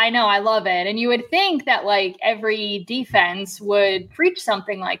 I know, I love it. And you would think that like every defense would preach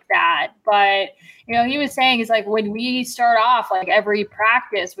something like that. But, he was saying is like when we start off like every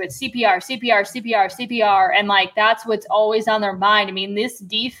practice with CPR, CPR, CPR, CPR, and like that's what's always on their mind. I mean, this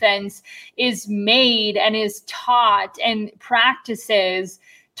defense is made and is taught and practices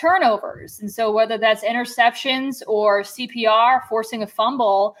turnovers. And so whether that's interceptions or CPR, forcing a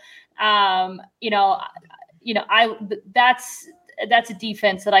fumble, that's a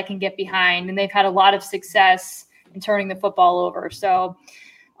defense that I can get behind, and they've had a lot of success in turning the football over. So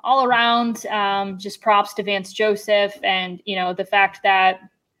all around, just props to Vance Joseph, and, the fact that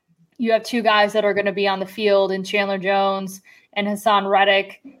you have 2 guys that are going to be on the field in Chandler Jones and Hassan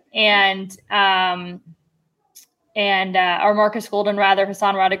Reddick or Marcus Golden, rather,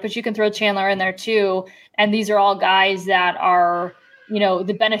 Hassan Reddick, but you can throw Chandler in there too. And these are all guys that are,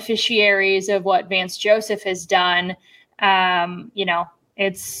 the beneficiaries of what Vance Joseph has done.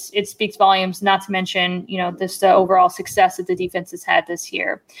 It speaks volumes, not to mention, this overall success that the defense has had this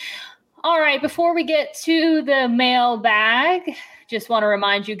year. All right. Before we get to the mailbag, just want to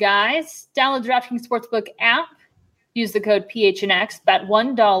remind you guys, download the DraftKings Sportsbook app, use the code PHNX, bet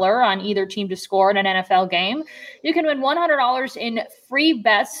 $1 on either team to score in an NFL game. You can win $100 in free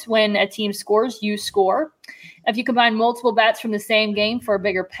bets when a team scores, you score. If you combine multiple bets from the same game for a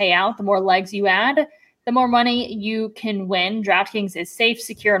bigger payout, the more legs you add, the more money you can win. DraftKings is safe,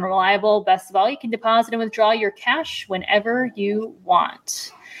 secure, and reliable. Best of all, you can deposit and withdraw your cash whenever you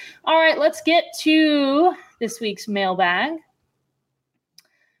want. All right, let's get to this week's mailbag.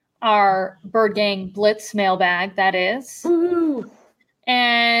 Our Bird Gang Blitz mailbag, that is. Woo-hoo.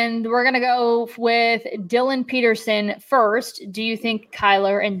 And we're going to go with Dylan Peterson first. Do you think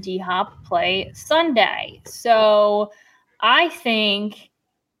Kyler and D-Hop play Sunday? So I think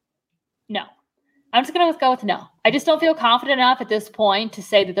no. I'm just going to go with no. I just don't feel confident enough at this point to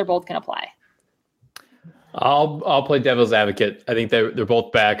say that they're both going to play. I'll play devil's advocate. I think they're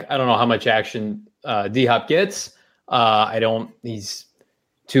both back. I don't know how much action D-Hop gets. He's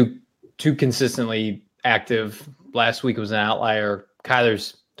too consistently active. Last week was an outlier.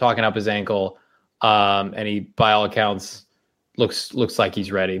 Kyler's talking up his ankle, and he, by all accounts, looks like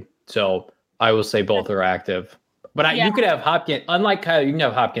he's ready. So I will say both are active. But you could have Hopkins, unlike Kyler, you can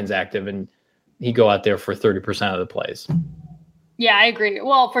have Hopkins active and he go out there for 30% of the plays. Yeah, I agree.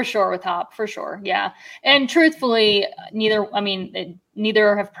 Well, for sure with Hop, for sure. Yeah. And truthfully,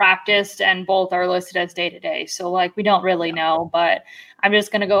 neither have practiced and both are listed as day-to-day. So like, we don't really know, but I'm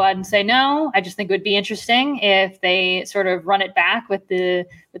just going to go ahead and say no. I just think it would be interesting if they sort of run it back with the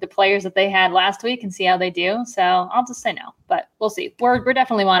players that they had last week and see how they do. So I'll just say no, but we'll see. We're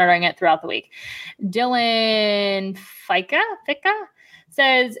definitely monitoring it throughout the week. Dylan Fica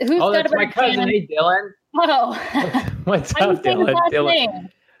says, who's got that's my cousin. Hey, Dylan. Oh, what's up, Dylan?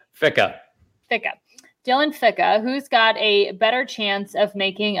 Fica. Dylan Fica, who's got a better chance of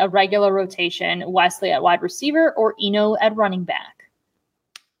making a regular rotation, Wesley at wide receiver or Eno at running back?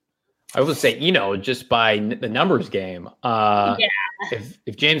 I would say Eno just by the numbers game.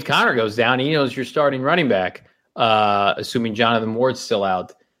 If James Conner goes down, Eno's your starting running back, assuming Jonathan Ward's still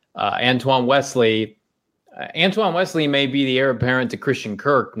out. Antoine Wesley may be the heir apparent to Christian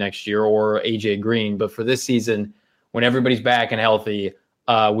Kirk next year or AJ Green, but for this season, when everybody's back and healthy,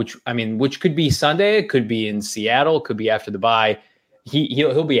 which could be Sunday, it could be in Seattle, could be after the bye,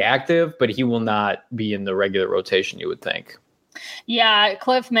 he'll be active, but he will not be in the regular rotation, you would think. Yeah,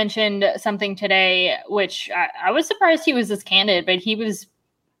 Cliff mentioned something today, which I was surprised he was this candid, but he was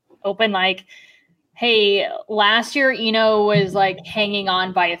open like, hey, last year Eno was like hanging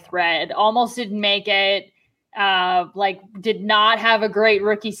on by a thread, almost didn't make it. Did not have a great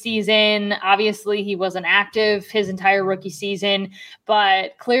rookie season. Obviously, he wasn't active his entire rookie season,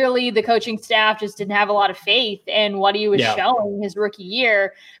 but clearly the coaching staff just didn't have a lot of faith in what he was showing his rookie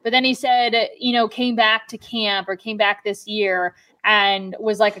year. But then he said, came back to camp or came back this year and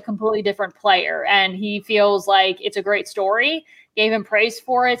was like a completely different player. And he feels like it's a great story, gave him praise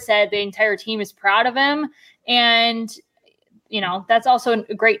for it, said the entire team is proud of him. And, that's also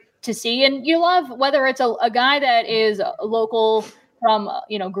great to see. And you love whether it's a guy that is a local from,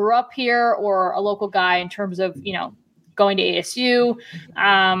 grew up here or a local guy in terms of, going to ASU.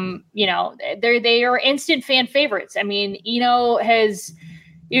 They are instant fan favorites. I mean, Eno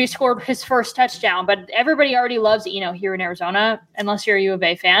he scored his first touchdown, but everybody already loves Eno here in Arizona, unless you're a U of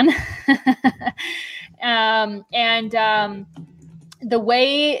A fan. The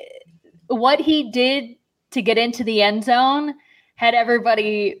way what he did to get into the end zone had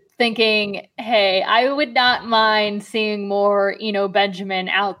everybody thinking, hey, I would not mind seeing more, Benjamin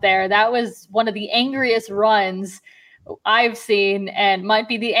out there. That was one of the angriest runs I've seen and might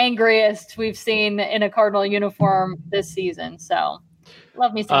be the angriest we've seen in a Cardinal uniform this season. So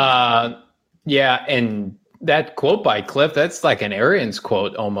love me some. Yeah. And that quote by Cliff, that's like an Arians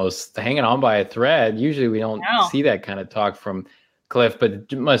quote, almost hanging on by a thread. Usually we don't see that kind of talk from Cliff, but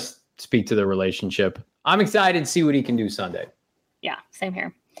it must speak to the relationship. I'm excited to see what he can do Sunday. Yeah, same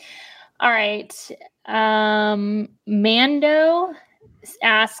here. All right. Mando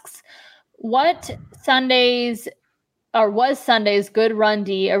asks, was Sunday's good run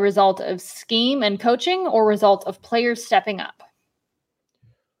D a result of scheme and coaching or result of players stepping up?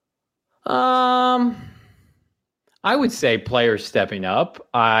 I would say players stepping up.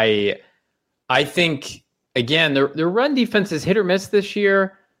 I think, again, their run defense is hit or miss this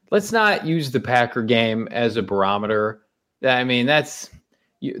year. Let's not use the Packer game as a barometer. I mean,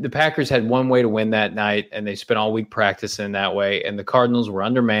 the Packers had one way to win that night, and they spent all week practicing that way, and the Cardinals were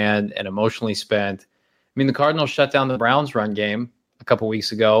undermanned and emotionally spent. I mean, the Cardinals shut down the Browns' run game a couple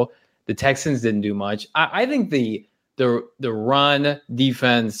weeks ago. The Texans didn't do much. I think the run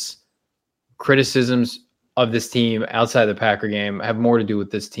defense criticisms of this team outside the Packer game have more to do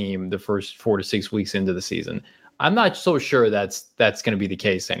with this team the first 4 to 6 weeks into the season. I'm not so sure that's going to be the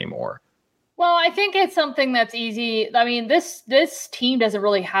case anymore. Well, I think it's something that's easy. I mean, this team doesn't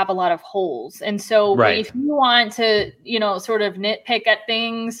really have a lot of holes. And so if you want to, sort of nitpick at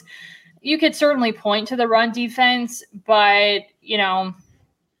things, you could certainly point to the run defense. But,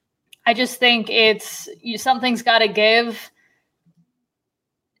 I just think something's got to give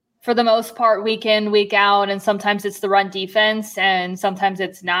for the most part, week in, week out. And sometimes it's the run defense and sometimes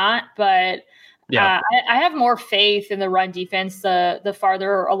it's not. But I have more faith in the run defense the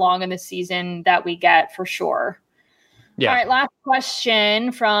farther along in the season that we get, for sure. Yeah. All right, last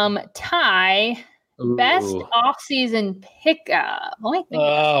question from Ty. Ooh. Best offseason pickup.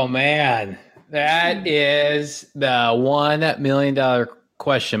 Oh, man. That is the $1 million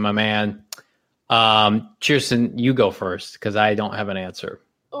question, my man. Cheerson, you go first because I don't have an answer.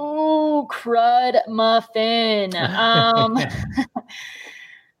 Oh, crud muffin.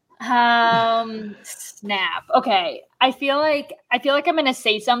 Snap. Okay. I feel like I'm going to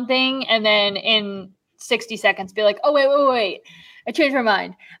say something and then in 60 seconds be like, oh, wait. I changed my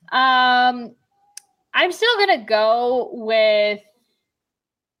mind. I'm still going to go with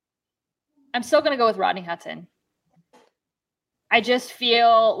Rodney Hudson. I just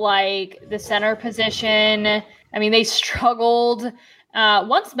feel like the center position, I mean, they struggled.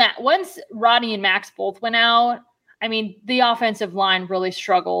 Once Rodney and Max both went out, I mean, the offensive line really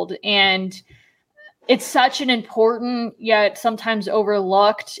struggled. And it's such an important yet sometimes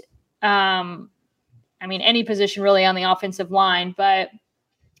overlooked, I mean, any position really on the offensive line, but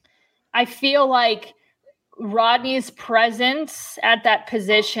I feel like Rodney's presence at that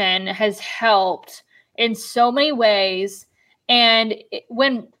position has helped in so many ways. And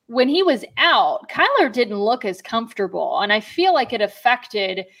when he was out, Kyler didn't look as comfortable. And I feel like it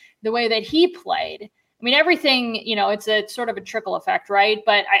affected the way that he played. I mean, everything, it's a sort of a trickle effect, right?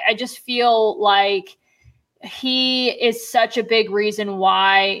 But I just feel like he is such a big reason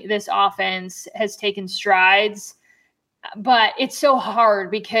why this offense has taken strides. But it's so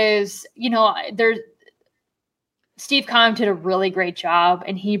hard because, Steve Keim did a really great job,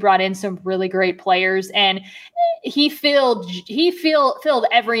 and he brought in some really great players, and he filled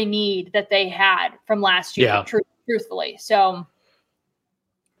every need that they had from last year, truthfully. So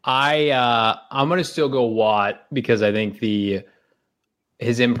I'm going to still go Watt because I think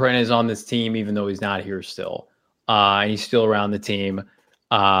his imprint is on this team, even though he's not here still. And he's still around the team.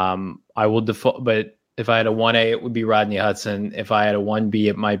 I will default, but if I had a 1A, it would be Rodney Hudson. If I had a 1B,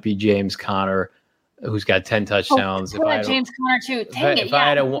 it might be James Conner, who's got 10 touchdowns. James Conner too. If I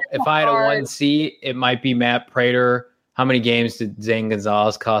had a 1C, it might be Matt Prater. How many games did Zane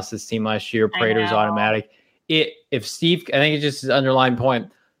Gonzalez cost this team last year? Prater's automatic. I think it's just his underlying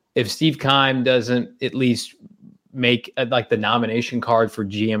point. If Steve Keim doesn't at least make like the nomination card for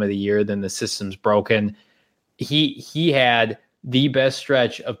GM of the year, then the system's broken. He had the best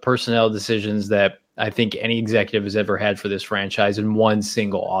stretch of personnel decisions that I think any executive has ever had for this franchise in one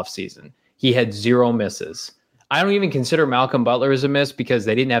single offseason. He had 0 misses. I don't even consider Malcolm Butler as a miss because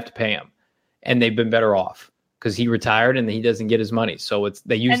they didn't have to pay him, and they've been better off because he retired and he doesn't get his money. So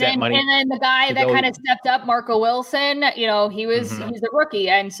they use that money. And then the guy that kind of stepped up, Marco Wilson, he's a rookie.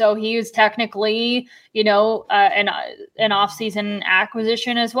 And so he was technically, an offseason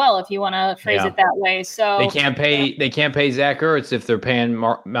acquisition as well, if you want to phrase it that way. So they can't pay Zach Ertz if they're paying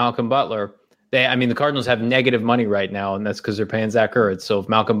Malcolm Butler. The Cardinals have negative money right now, and that's because they're paying Zach Ertz. So if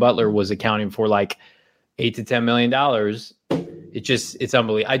Malcolm Butler was accounting for like $8 to $10 million, it's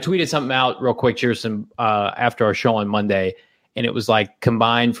unbelievable. I tweeted something out real quick, Cheerson, after our show on Monday, and it was like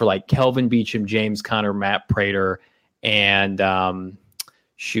combined for like Kelvin Beachum, James Conner, Matt Prater, and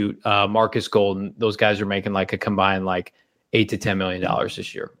Marcus Golden. Those guys are making like a combined like $8 to $10 million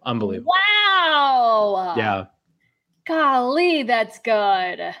this year. Unbelievable. Wow. Yeah. Golly, that's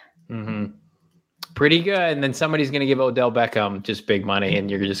good. Mm-hmm. Pretty good. And then somebody's going to give Odell Beckham just big money,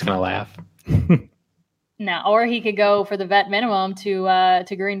 and you're just going to laugh. No, or he could go for the vet minimum to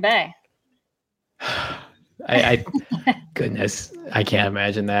Green Bay. Goodness, I can't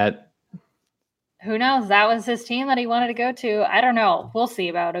imagine that. Who knows? That was his team that he wanted to go to. I don't know. We'll see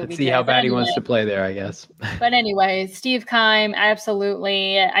about it. Let's see how bad he wants to play there, I guess. But anyway, Steve Keim,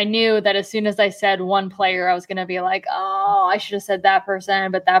 absolutely. I knew that as soon as I said one player, I was going to be like, oh, I should have said that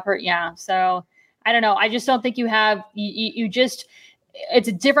person, but that person, yeah. So I don't know. I just don't think you have, it's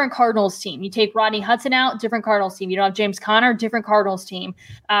a different Cardinals team. You take Rodney Hudson out, different Cardinals team. You don't have James Conner, different Cardinals team.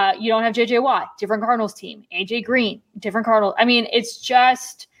 You don't have JJ Watt, different Cardinals team. AJ Green, different Cardinals. I mean, it's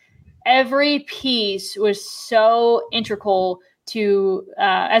just every piece was so integral to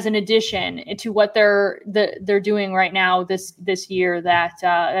as an addition to what they're doing right now this year that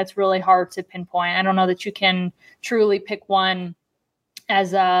that's really hard to pinpoint. I don't know that you can truly pick one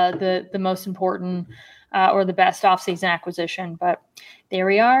as the most important or the best offseason acquisition. But there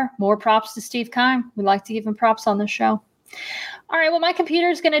we are. More props to Steve Keim. We like to give him props on this show. All right, well, my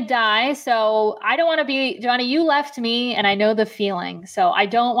computer's going to die, so I don't want to be – Johnny, you left me, and I know the feeling. So I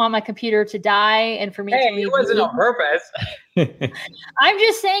don't want my computer to die and for me to leave. Hey, it wasn't on purpose. I'm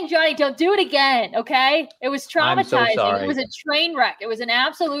just saying, Johnny, don't do it again, okay? It was traumatizing. I'm so sorry. It was a train wreck. It was an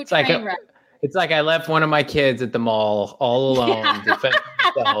absolute train wreck. It's like I left one of my kids at the mall all alone to fend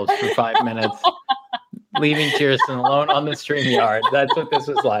themselves for 5 minutes, leaving Cheerson alone on the StreamYard. That's what this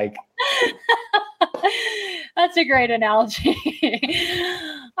was like. That's a great analogy.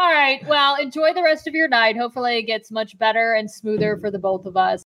 All right. Well, enjoy the rest of your night. Hopefully it gets much better and smoother for the both of us.